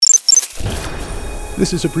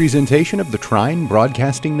This is a presentation of the Trine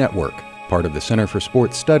Broadcasting Network, part of the Center for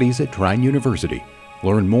Sports Studies at Trine University.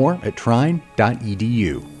 Learn more at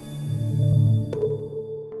trine.edu.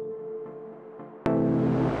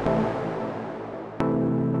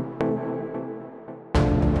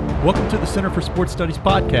 Welcome to the Center for Sports Studies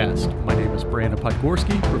podcast. My name is Brandon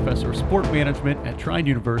Podgorski, Professor of Sport Management at Trine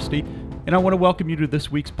University, and I want to welcome you to this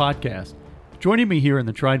week's podcast. Joining me here in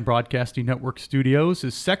the Trine Broadcasting Network studios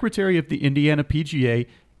is Secretary of the Indiana PGA,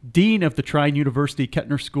 Dean of the Trine University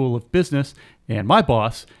Kettner School of Business, and my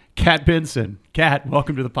boss, Kat Benson. Kat,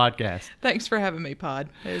 welcome to the podcast. Thanks for having me, Pod.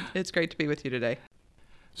 It's great to be with you today.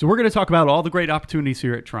 So we're going to talk about all the great opportunities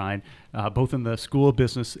here at Trine, both in the School of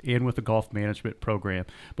Business and with the golf management program.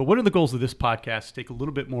 But one of the goals of this podcast is to take a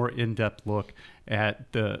little bit more in-depth look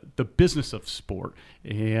at the business of sport.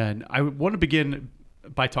 And I want to begin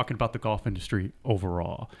by talking about the golf industry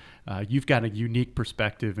overall. You've got a unique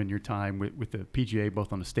perspective in your time with the PGA,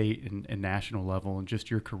 both on the state and national level, and just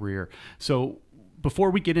your career. So before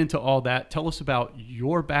we get into all that, tell us about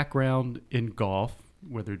your background in golf,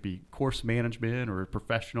 whether it be course management or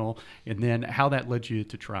professional, and then how that led you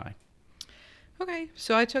to Trine. Okay,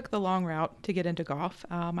 so I took the long route to get into golf.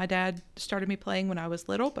 My dad started me playing when I was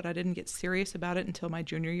little, but I didn't get serious about it until my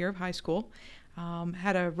junior year of high school.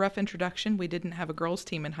 Had a rough introduction. We didn't have a girls'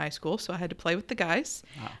 team in high school, so I had to play with the guys.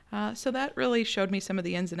 Wow. So that really showed me some of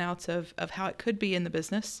the ins and outs of how it could be in the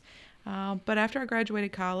business. But after I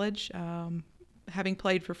graduated college, having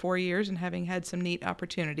played for 4 years and having had some neat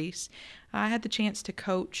opportunities, I had the chance to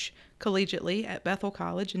coach collegiately at Bethel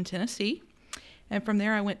College in Tennessee. And from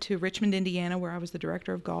there, I went to Richmond, Indiana, where I was the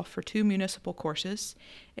director of golf for 2 municipal courses.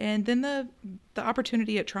 And then the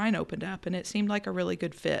opportunity at Trine opened up, and it seemed like a really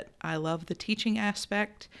good fit. I love the teaching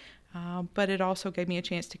aspect, but it also gave me a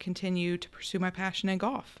chance to continue to pursue my passion in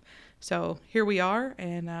golf. So here we are,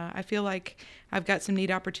 and I feel like I've got some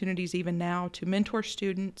neat opportunities even now to mentor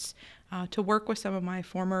students, to work with some of my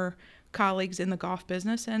former colleagues in the golf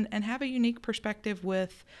business, and have a unique perspective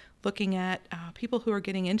with looking at people who are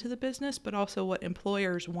getting into the business, but also what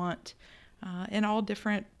employers want in all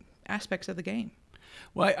different aspects of the game.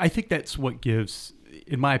 Well, I think that's what gives,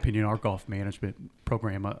 in my opinion, our golf management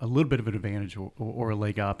program a little bit of an advantage or a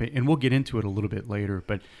leg up, and we'll get into it a little bit later.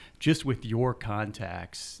 But just with your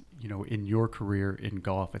contacts, in your career in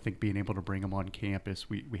golf, I think being able to bring them on campus,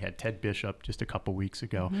 we had Ted Bishop just a couple weeks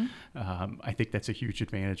ago. Mm-hmm. I think that's a huge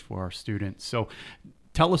advantage for our students. So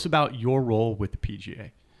tell us about your role with the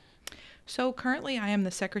PGA. So currently I am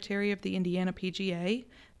the Secretary of the Indiana PGA.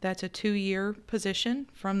 That's a 2-year position.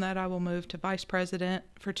 From that, I will move to Vice President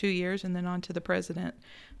for 2 years and then on to the President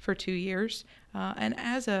for 2 years. And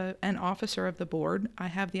as an officer of the board, I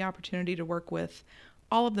have the opportunity to work with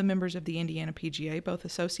all of the members of the Indiana PGA, both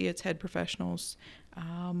associates, head professionals,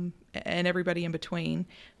 and everybody in between.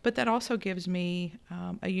 But that also gives me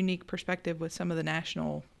a unique perspective with some of the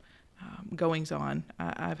national goings on.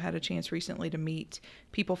 I've had a chance recently to meet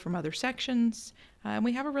people from other sections, and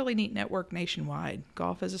we have a really neat network nationwide.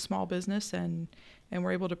 Golf is a small business, and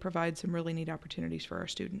we're able to provide some really neat opportunities for our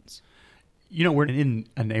students. We're in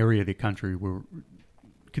an area of the country where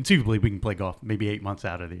conceivably we can play golf maybe 8 months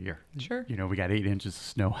out of the year. Sure. We got 8 inches of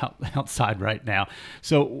snow outside right now.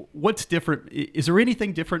 So what's different? Is there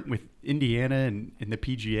anything different with Indiana and the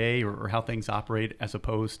PGA or how things operate as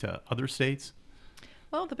opposed to other states?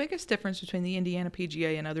 Well, the biggest difference between the Indiana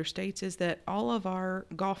PGA and other states is that all of our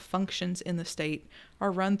golf functions in the state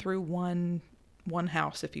are run through one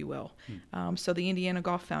house, if you will. So the Indiana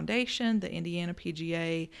Golf Foundation, the Indiana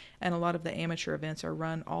PGA, and a lot of the amateur events are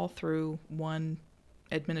run all through one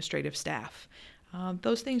administrative staff.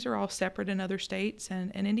 Those things are all separate in other states,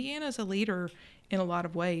 and Indiana is a leader in a lot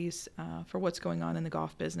of ways for what's going on in the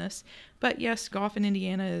golf business. But yes, golf in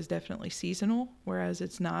Indiana is definitely seasonal, whereas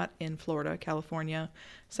it's not in Florida, California,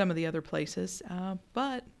 some of the other places.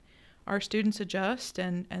 But our students adjust,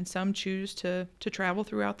 and some choose to travel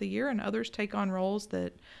throughout the year, and others take on roles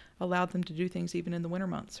that allow them to do things even in the winter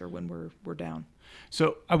months or when we're down.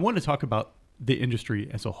 So I want to talk about the industry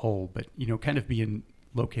as a whole, but kind of being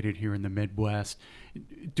located here in the Midwest,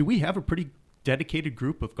 do we have a pretty dedicated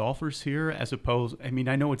group of golfers here as opposed, I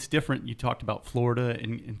know it's different. You talked about Florida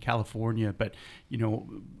and California, but,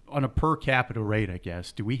 on a per capita rate, I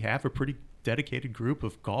guess, do we have a pretty dedicated group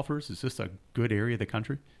of golfers? Is this a good area of the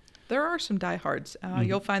country? There are some diehards.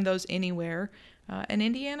 You'll find those anywhere. And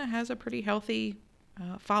Indiana has a pretty healthy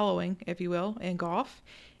following, if you will, in golf.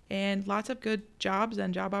 And lots of good jobs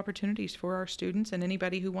and job opportunities for our students and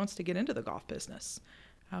anybody who wants to get into the golf business.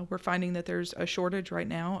 We're finding that there's a shortage right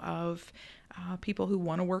now of people who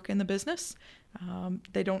want to work in the business.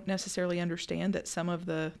 They don't necessarily understand that some of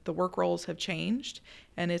the work roles have changed,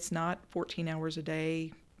 and it's not 14 hours a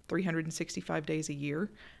day, 365 days a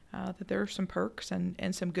year, that there are some perks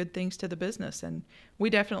and some good things to the business. And we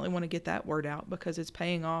definitely want to get that word out because it's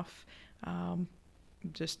paying off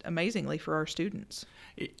just amazingly for our students.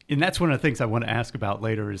 And that's one of the things I want to ask about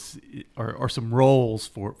later are some roles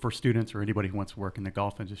for students or anybody who wants to work in the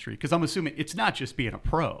golf industry. Because I'm assuming it's not just being a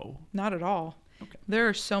pro. Not at all. Okay. There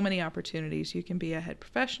are so many opportunities. You can be a head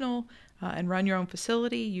professional and run your own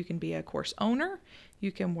facility. You can be a course owner.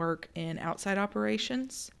 You can work in outside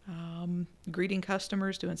operations, greeting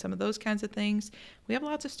customers, doing some of those kinds of things. We have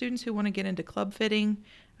lots of students who want to get into club fitting,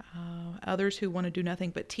 others who want to do nothing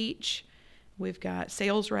but teach. We've got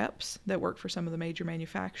sales reps that work for some of the major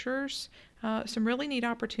manufacturers, some really neat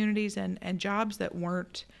opportunities and jobs that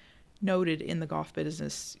weren't noted in the golf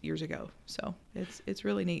business years ago. So it's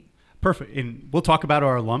really neat. Perfect. And we'll talk about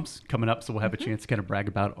our alums coming up, so we'll have a chance to kind of brag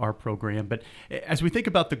about our program. But as we think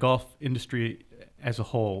about the golf industry as a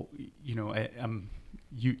whole, you know,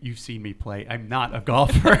 you've seen me play. I'm not a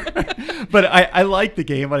golfer, but I like the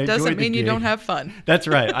game. I enjoy the game. Doesn't mean you don't have fun. That's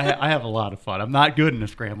right. I have a lot of fun. I'm not good in a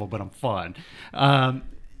scramble, but I'm fun.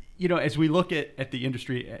 You know, as we look at the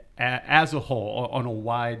industry as a whole on a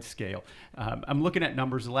wide scale, I'm looking at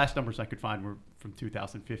numbers. The last numbers I could find were from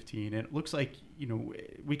 2015, and it looks like, you know,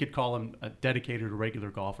 we could call them dedicated or regular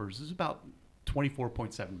golfers. There's about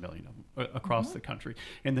 24.7 million of them across the country,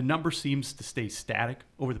 and the number seems to stay static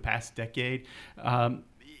over the past decade. Are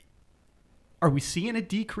we seeing a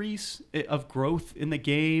decrease of growth in the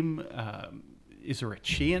game? Is there a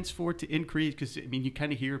chance for it to increase? Because, I mean, you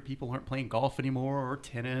kind of hear people aren't playing golf anymore, or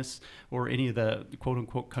tennis, or any of the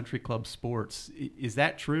quote-unquote country club sports. Is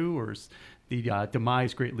that true, or is the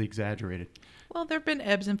demise greatly exaggerated? Well, there have been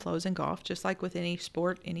ebbs and flows in golf, just like with any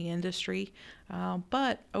sport, any industry.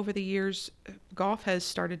 But over the years, golf has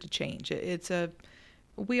started to change.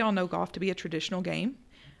 We all know golf to be a traditional game.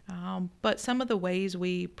 But some of the ways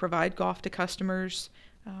we provide golf to customers,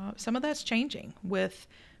 some of that's changing with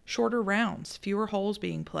shorter rounds, fewer holes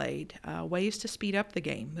being played, ways to speed up the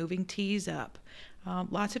game, moving tees up,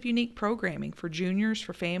 lots of unique programming for juniors,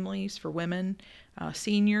 for families, for women,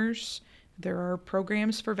 seniors. There are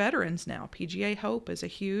programs for veterans now. PGA Hope is a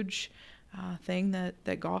huge thing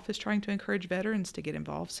that golf is trying to encourage veterans to get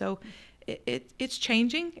involved. So it's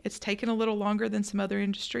changing. It's taken a little longer than some other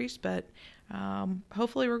industries, but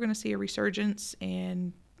hopefully we're going to see a resurgence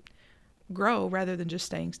and grow rather than just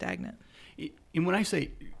staying stagnant. And when I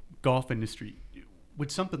say golf industry, would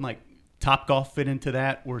something like Topgolf fit into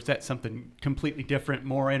that, or is that something completely different,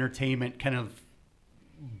 more entertainment, kind of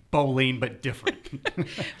bowling but different?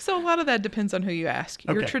 So a lot of that depends on who you ask.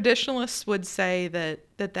 Your traditionalists would say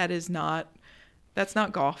that's not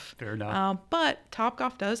golf. Fair enough. But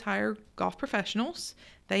Topgolf does hire golf professionals.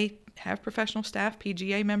 They have professional staff,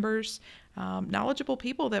 PGA members, knowledgeable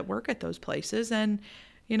people that work at those places. And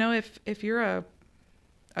you know, if you're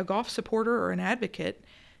a golf supporter or an advocate,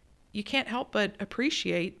 you can't help but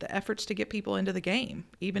appreciate the efforts to get people into the game,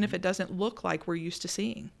 even if it doesn't look like we're used to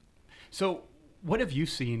seeing. So what have you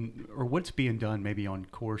seen, or what's being done maybe on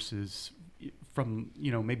courses from, you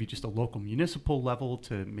know, maybe just a local municipal level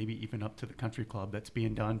to maybe even up to the country club that's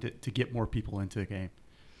being done to get more people into the game?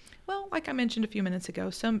 Well, like I mentioned a few minutes ago,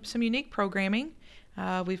 some unique programming.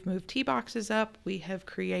 We've moved tee boxes up. We have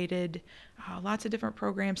created lots of different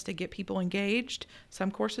programs to get people engaged. Some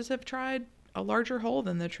courses have tried a larger hole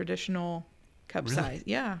than the traditional cup size.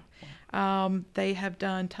 Yeah. They have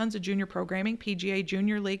done tons of junior programming. PGA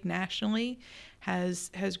Junior League nationally has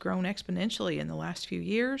grown exponentially in the last few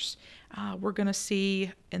years. We're going to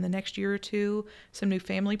see in the next year or two some new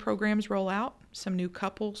family programs roll out, some new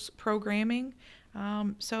couples programming.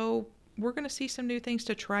 So we're going to see some new things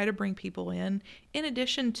to try to bring people in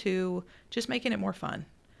addition to just making it more fun.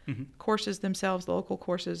 Mm-hmm. Courses themselves, the local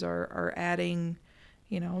courses are adding,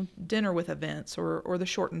 you know, dinner with events or the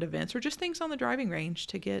shortened events or just things on the driving range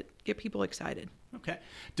to get people excited. Okay.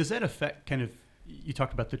 Does that affect kind of, you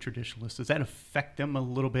talked about the traditionalists, does that affect them a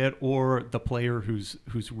little bit, or the player who's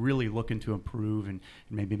really looking to improve and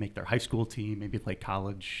maybe make their high school team, maybe play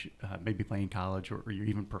college, maybe playing college or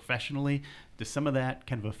even professionally? Does some of that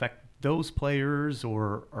kind of affect those players,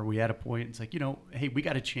 or are we at a point it's like, you know, hey, we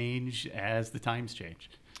got to change as the times change?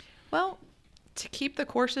 Well, to keep the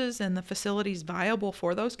courses and the facilities viable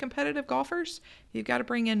for those competitive golfers, you've got to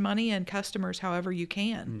bring in money and customers however you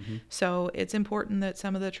can. Mm-hmm. So it's important that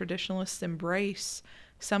some of the traditionalists embrace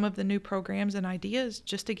some of the new programs and ideas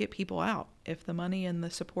just to get people out. If the money and the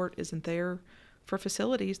support isn't there for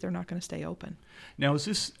facilities, they're not going to stay open. Now,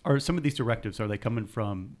 are some of these directives, are they coming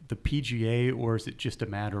from the PGA, or is it just a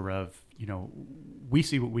matter of, we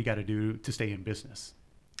see what we got to do to stay in business?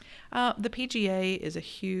 The PGA is a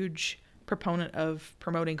huge proponent of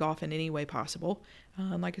promoting golf in any way possible.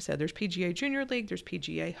 Like I said, there's PGA Junior League, there's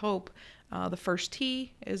PGA Hope. The First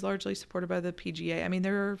Tee is largely supported by the PGA. I mean,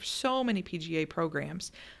 there are so many PGA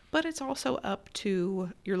programs, but it's also up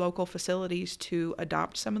to your local facilities to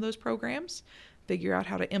adopt some of those programs, figure out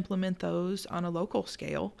how to implement those on a local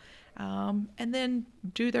scale, and then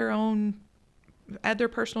do their own, add their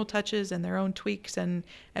personal touches and their own tweaks and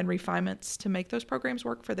refinements to make those programs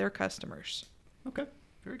work for their customers. Okay,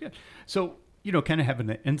 very good. So, kind of having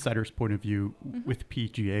an insider's point of view with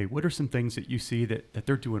PGA, what are some things that you see that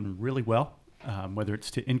they're doing really well, whether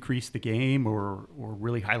it's to increase the game or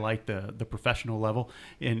really highlight the professional level?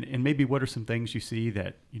 And maybe what are some things you see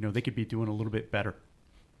that, they could be doing a little bit better?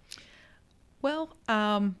 Well,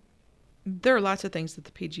 there are lots of things that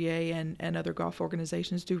the PGA and other golf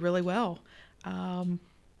organizations do really well.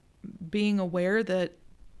 Being aware that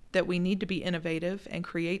we need to be innovative and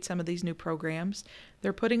create some of these new programs.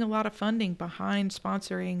 They're putting a lot of funding behind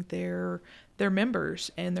sponsoring their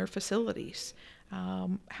members and their facilities.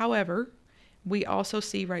 However, we also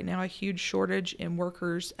see right now a huge shortage in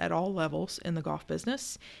workers at all levels in the golf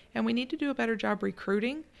business, and we need to do a better job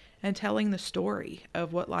recruiting and telling the story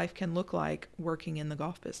of what life can look like working in the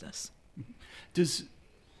golf business.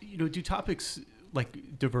 Do topics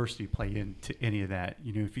like diversity play into any of that?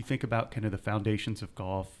 If you think about kind of the foundations of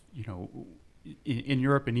golf, in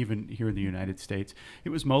Europe and even here in the United States, it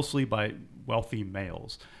was mostly by wealthy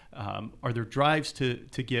males. Are there drives to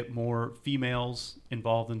get more females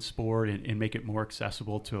involved in sport and make it more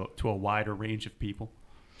accessible to a wider range of people?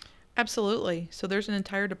 Absolutely. So there's an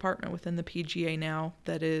entire department within the PGA now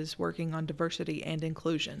that is working on diversity and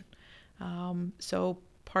inclusion. So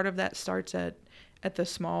part of that starts at the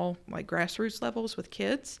small, like grassroots levels with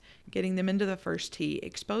kids, getting them into the First Tee,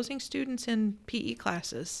 exposing students in PE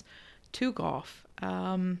classes to golf.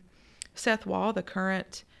 Seth Waugh, the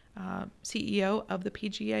current CEO of the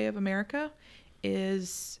PGA of America,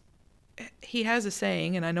 he has a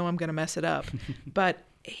saying, and I know I'm going to mess it up, but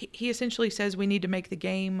he essentially says we need to make the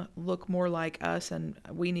game look more like us, and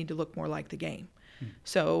we need to look more like the game.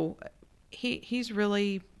 So he's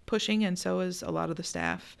really pushing, and so is a lot of the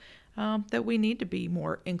staff, that we need to be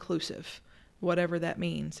more inclusive, whatever that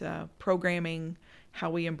means. Programming, how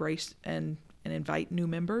we embrace and invite new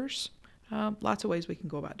members. Lots of ways we can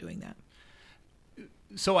go about doing that.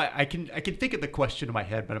 So I can think of the question in my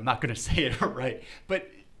head, but I'm not going to say it right. But,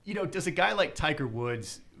 does a guy like Tiger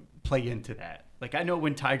Woods play into that? Like, I know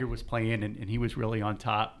when Tiger was playing and he was really on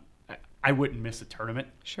top, I wouldn't miss a tournament.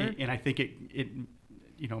 Sure. And I think it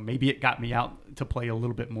maybe it got me out to play a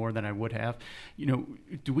little bit more than I would have.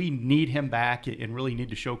 Do we need him back and really need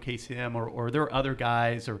to showcase him, or are there other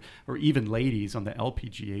guys or even ladies on the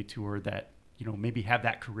LPGA tour that, maybe have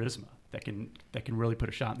that charisma that can really put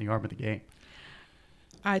a shot in the arm of the game?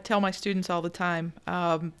 I tell my students all the time,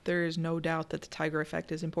 there is no doubt that the Tiger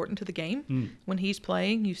effect is important to the game. When he's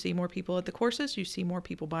playing, you see more people at the courses, you see more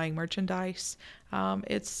people buying merchandise.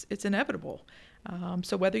 It's inevitable.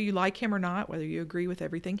 So whether you like him or not, whether you agree with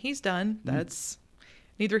everything he's done, that's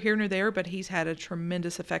neither here nor there, but he's had a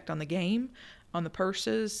tremendous effect on the game, on the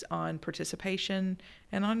purses, on participation,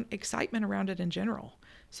 and on excitement around it in general.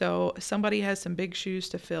 So somebody has some big shoes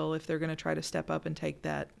to fill if they're going to try to step up and take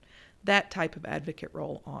that type of advocate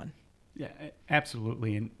role on. Yeah,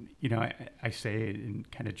 absolutely. And, I say it and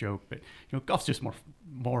kind of joke, but, golf's just more,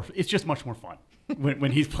 it's just much more fun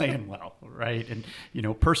when he's playing well, right?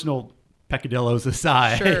 And, personal peccadillos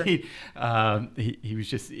aside, sure. he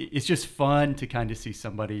was it's just fun to kind of see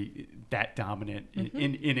somebody that dominant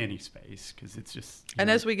in any space, because it's just. And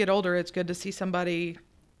as we get older, it's good to see somebody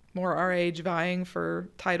more our age vying for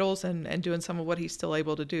titles and doing some of what he's still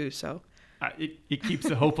able to do. So it keeps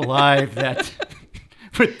the hope alive that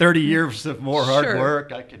with 30 years of more hard Sure.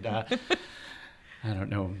 work, I could, I don't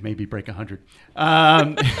know, maybe break 100.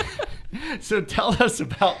 So tell us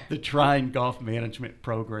about the Trine Golf Management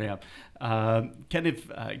Program. Kind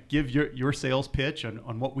of give your sales pitch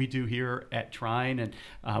on what we do here at Trine, and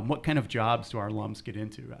what kind of jobs do our alums get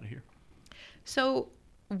into out of here? So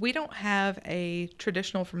we don't have a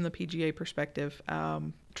traditional, from the PGA perspective,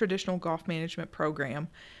 traditional golf management program,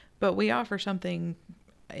 but we offer something,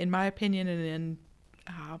 in my opinion, and in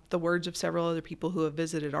the words of several other people who have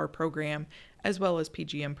visited our program, as well as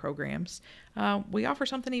PGM programs, we offer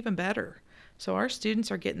something even better. So our students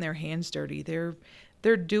are getting their hands dirty.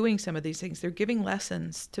 they're doing some of these things. They're giving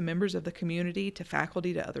lessons to members of the community, to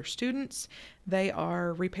faculty, to other students. They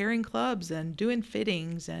are repairing clubs and doing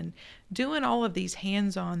fittings and doing all of these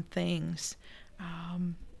hands-on things,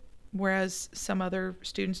 whereas some other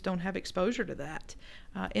students don't have exposure to that.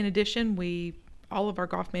 In addition, all of our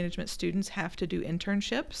golf management students have to do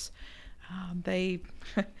internships. They,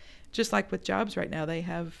 just like with jobs right now, they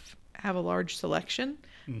have a large selection.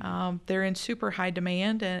 They're in super high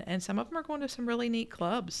demand, and some of them are going to some really neat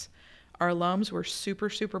clubs. Our alums we're super,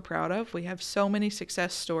 super proud of. We have so many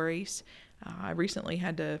success stories. I recently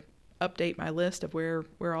had to update my list of where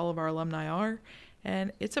all of our alumni are,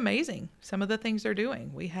 and it's amazing some of the things they're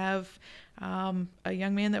doing. We have a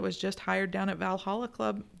young man that was just hired down at Valhalla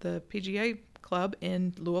Club, the PGA club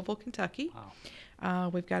in Louisville, Kentucky. Wow.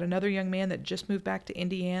 We've got another young man that just moved back to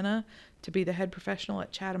Indiana to be the head professional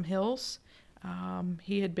at Chatham Hills.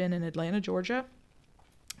 He had been in Atlanta, Georgia.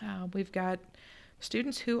 We've got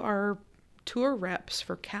students who are tour reps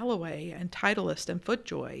for Callaway and Titleist and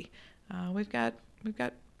FootJoy. We've got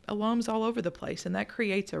alums all over the place, and that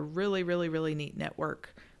creates a really, really, really neat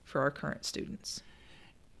network for our current students.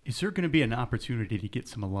 Is there going to be an opportunity to get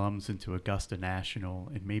some alums into Augusta National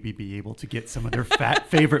and maybe be able to get some of their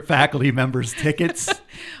favorite faculty members' tickets?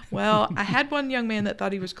 Well, I had one young man that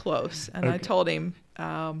thought he was close, and Okay. I told him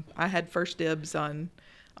I had first dibs on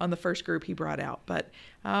the first group he brought out. But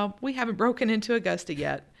we haven't broken into Augusta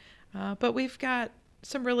yet. But we've got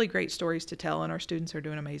some really great stories to tell, and our students are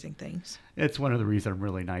doing amazing things. It's one of the reasons I'm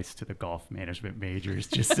really nice to the golf management majors,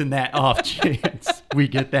 just in that off chance we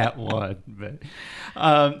get that one.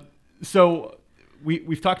 But so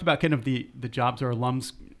we've talked about kind of the jobs our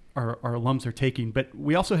alums are taking, but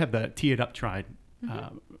we also have the Tee It Up Tried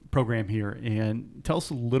program here. And tell us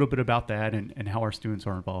a little bit about that and how our students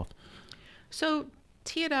are involved. So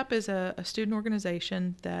Tee It Up is a student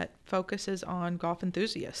organization that focuses on golf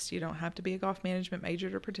enthusiasts. You don't have to be a golf management major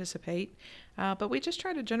to participate, but we just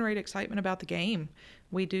try to generate excitement about the game.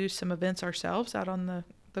 We do some events ourselves out on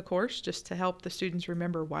the course just to help the students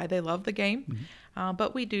remember why they love the game.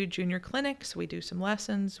 But we do junior clinics, we do some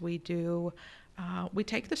lessons, we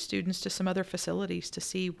take the students to some other facilities to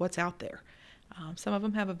see what's out there. Some of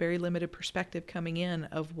them have a very limited perspective coming in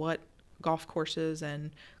of what golf courses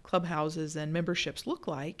and clubhouses and memberships look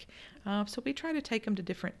like. So we try to take them to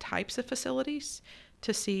different types of facilities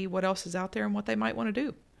to see what else is out there and what they might want to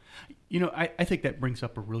do. You know, I think that brings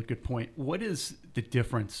up a really good point. What is the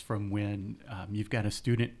difference from when you've got a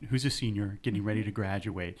student who's a senior getting ready to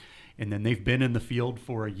graduate, and then they've been in the field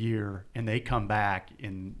for a year and they come back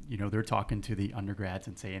and, you know, they're talking to the undergrads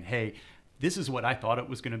and saying, hey, this is what I thought it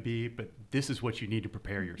was going to be, but this is what you need to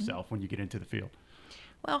prepare yourself when you get into the field?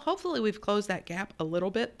 Well, hopefully we've closed that gap a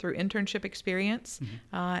little bit through internship experience,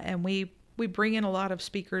 and we bring in a lot of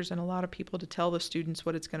speakers and a lot of people to tell the students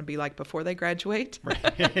what it's going to be like before they graduate.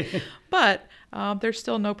 Right. But there's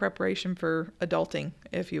still no preparation for adulting,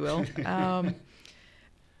 if you will.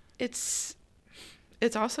 It's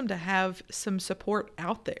awesome to have some support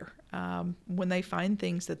out there when they find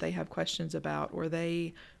things that they have questions about or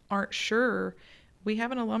they aren't sure. We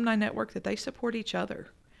have an alumni network that they support each other.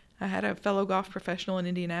 I had a fellow golf professional in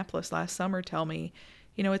Indianapolis last summer tell me,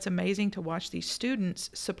 you know, it's amazing to watch these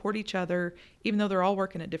students support each other, even though they're all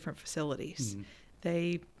working at different facilities.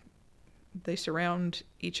 They surround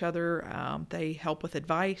each other. They help with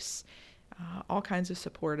advice, all kinds of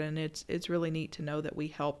support, and it's really neat to know that we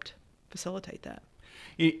helped facilitate that.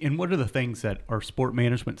 And what are the things that our sport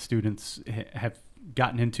management students have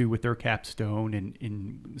gotten into with their capstone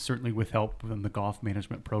and certainly with help from the golf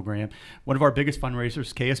management program? One of our biggest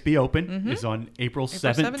fundraisers, KSB Open, is on April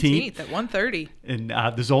 17th at 1:30 in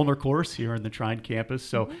the Zollner course here in the Trine campus.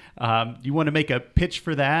 So you want to make a pitch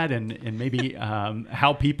for that and maybe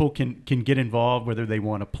how people can get involved, whether they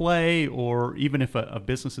want to play or even if a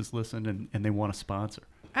business is listening and they want to sponsor.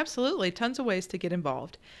 Absolutely. Tons of ways to get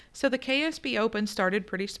involved. So the KSB Open started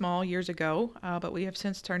pretty small years ago, but we have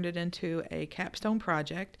since turned it into a capstone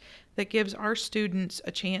project that gives our students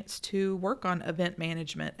a chance to work on event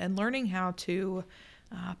management and learning how to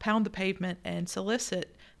pound the pavement and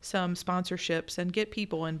solicit some sponsorships and get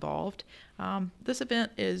people involved. This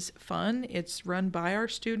event is fun. It's run by our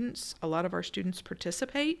students. A lot of our students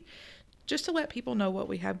participate just to let people know what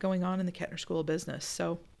we have going on in the Kettner School of Business.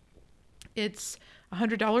 So it's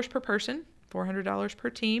 $100 per person, $400 per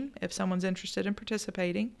team if someone's interested in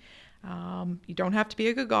participating. You don't have to be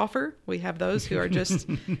a good golfer. We have those who are just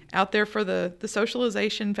out there for the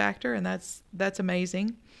socialization factor, and that's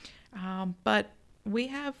amazing. But we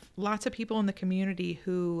have lots of people in the community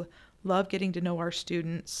who love getting to know our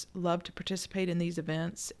students, love to participate in these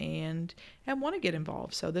events, and want to get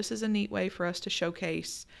involved. So this is a neat way for us to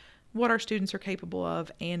showcase what our students are capable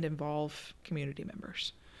of and involve community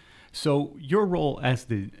members. So your role as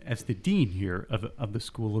the dean here of the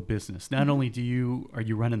School of Business, not only are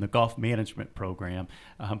you running the golf management program,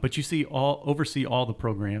 but you oversee all the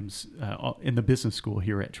programs in the business school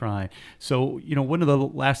here at Trine. So one of the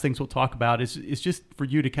last things we'll talk about is just for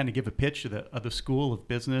you to kind of give a pitch of the School of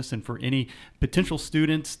Business, and for any potential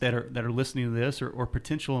students that are listening to this, or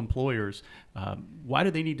potential employers, why do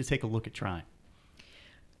they need to take a look at Trine?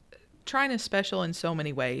 Trine is special in so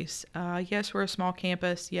many ways. Yes, we're a small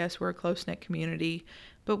campus. Yes, we're a close-knit community,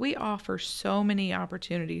 but we offer so many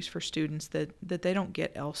opportunities for students that they don't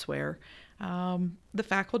get elsewhere. The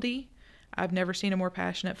faculty, I've never seen a more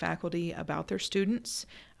passionate faculty about their students.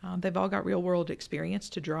 They've all got real-world experience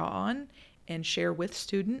to draw on and share with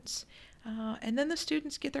students. And then the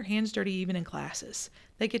students get their hands dirty even in classes.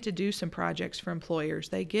 They get to do some projects for employers.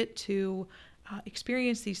 They get to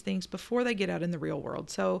experience these things before they get out in the real world.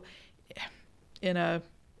 So in a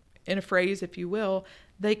phrase, if you will,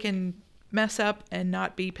 they can mess up and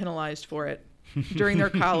not be penalized for it during their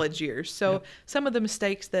college years. So some of the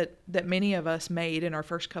mistakes that many of us made in our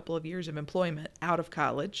first couple of years of employment out of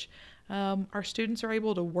college, our students are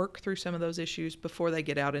able to work through some of those issues before they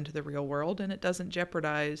get out into the real world, and it doesn't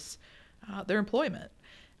jeopardize their employment.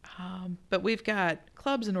 But we've got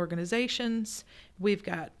clubs and organizations. We've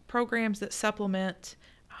got programs that supplement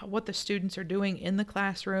what the students are doing in the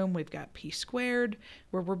classroom. We've got P Squared,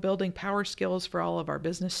 where we're building power skills for all of our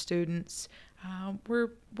business students.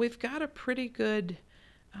 We've got a pretty good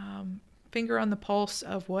finger on the pulse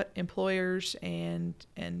of what employers and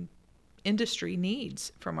industry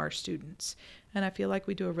needs from our students. And I feel like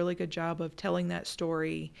we do a really good job of telling that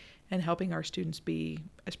story and helping our students be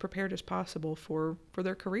as prepared as possible for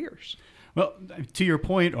their careers. Well, to your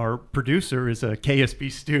point, our producer is a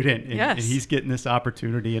KSB student, and he's getting this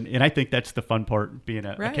opportunity. And I think that's the fun part, being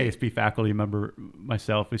a KSB faculty member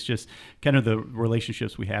myself. It's just kind of the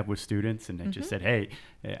relationships we have with students. And I just said, hey,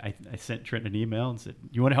 I sent Trent an email and said,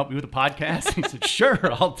 you want to help me with a podcast? He said, sure,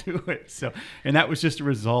 I'll do it. So, and that was just a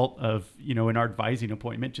result of, in our advising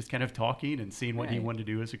appointment, just kind of talking and seeing what he wanted to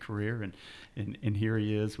do as a career. And here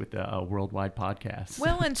he is with a worldwide podcast.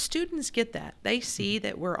 Well, and students get that. They see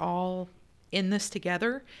that we're all in this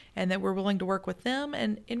together and that we're willing to work with them.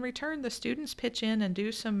 And in return, the students pitch in and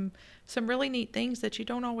do some really neat things that you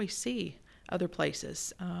don't always see other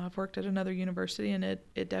places. I've worked at another university, and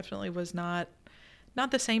it definitely was not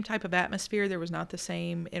the same type of atmosphere. There was not the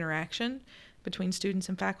same interaction between students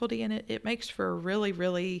and faculty, and it makes for a really,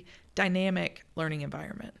 really dynamic learning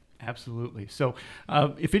environment. Absolutely. So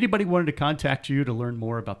if anybody wanted to contact you to learn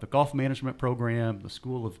more about the golf management program, the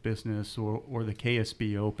School of Business, or the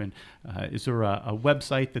KSB Open, is there a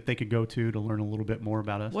website that they could go to learn a little bit more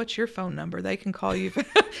about us? What's your phone number? They can call you.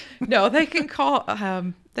 No, they can call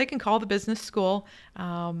the business school.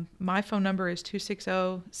 My phone number is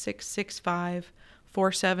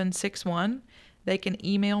 260-665-4761. They can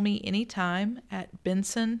email me anytime at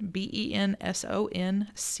Benson, BENSONC,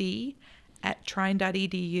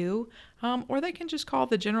 @trine.edu, or they can just call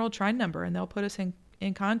the general Trine number and they'll put us in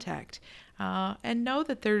contact. And know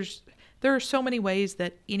that there are so many ways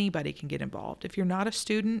that anybody can get involved. If you're not a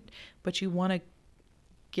student, but you want to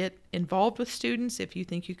get involved with students, if you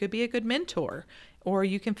think you could be a good mentor, or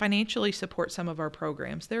you can financially support some of our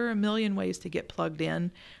programs, there are a million ways to get plugged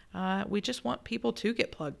in. We just want people to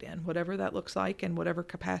get plugged in, whatever that looks like and whatever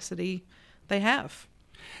capacity they have.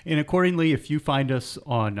 And accordingly, if you find us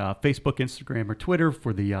on Facebook, Instagram, or Twitter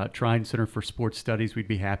for the Trine Center for Sports Studies, we'd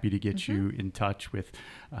be happy to get you in touch with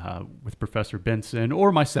Professor Benson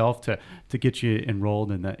or myself to get you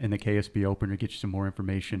enrolled in the KSB Open, or get you some more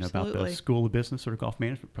information about the School of Business or Golf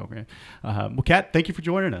Management Program. Well, Kat, thank you for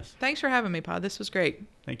joining us. Thanks for having me, Pod. This was great.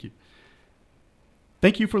 Thank you.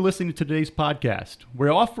 Thank you for listening to today's podcast.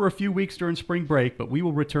 We're off for a few weeks during spring break, but we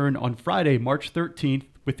will return on Friday, March 13th,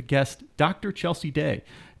 with the guest Dr. Chelsea Day.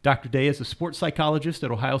 Dr. Day is a sports psychologist at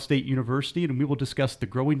Ohio State University, and we will discuss the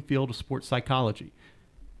growing field of sports psychology.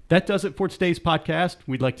 That does it for today's podcast.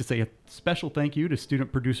 We'd like to say a special thank you to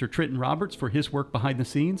student producer Trenton Roberts for his work behind the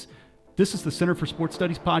scenes. This is the Center for Sports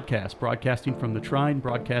Studies podcast, broadcasting from the Trine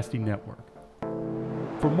Broadcasting Network.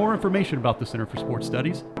 For more information about the Center for Sports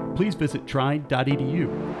Studies, please visit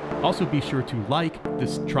trine.edu. Also be sure to like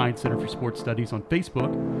this Trine Center for Sports Studies on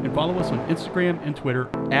Facebook and follow us on Instagram and Twitter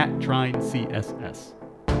 @TrineCSS.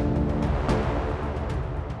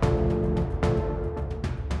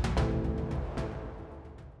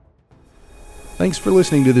 Thanks for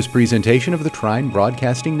listening to this presentation of the Trine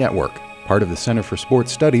Broadcasting Network, part of the Center for Sports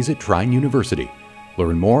Studies at Trine University.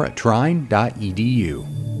 Learn more at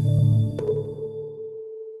trine.edu.